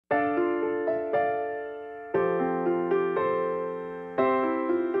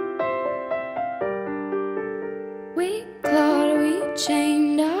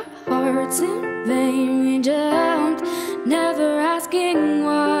hearts in vain. We jumped, never asking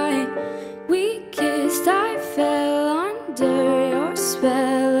why. We kissed, I fell under your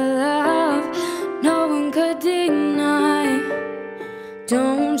spell of love. No one could deny.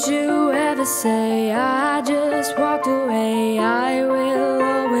 Don't you ever say I just walked away. I will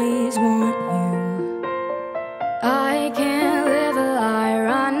always want you. I can't live a lie,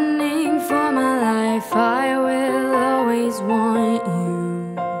 running for my life. I will always want you.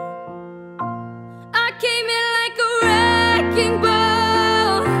 I came in like a wrecking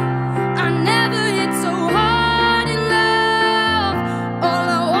ball. I never hit so hard in love. All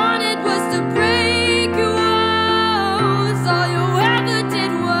I wanted was to break your walls. All you ever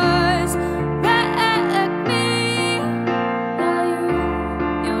did was wreck me. Yeah,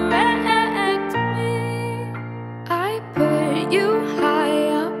 you wrecked me. I put you high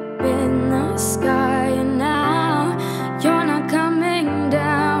up in the sky, and now you're not coming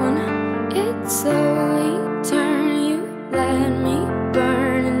down. It slowly turned, you let me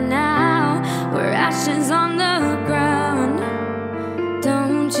burn, and now we're ashes on the ground.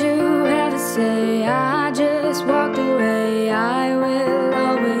 Don't you ever say I just walked away. I will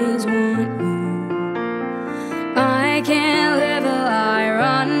always want you. I can't live a lie,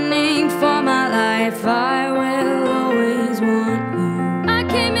 running for my life. I will always want you. I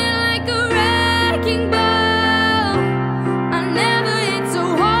came in like a wrecking ball. I never hit so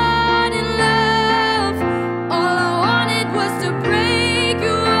hard in love. All I wanted was to break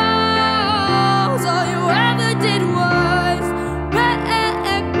your walls. All you ever did was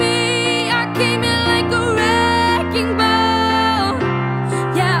wreck me. I came in like a wrecking ball.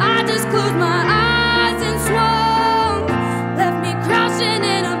 Yeah, I just closed my eyes and swung, left me crashing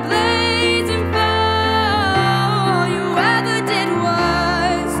in a blazing fall. All you ever did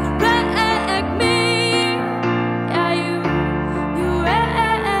was wreck me. Yeah, you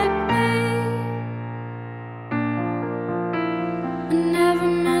wrecked me. I never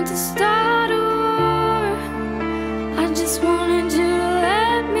meant to start a war. I just wanted you to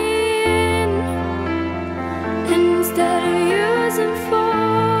let me in, and instead of using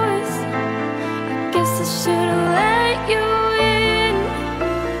force, I guess I should have let you in.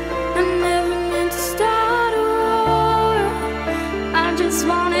 I never meant to start a war. I just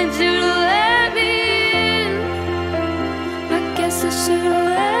wanted you to let me in. I guess I should have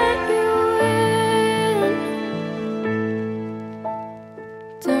let you in.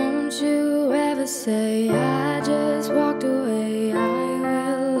 Don't you ever say I just walked away.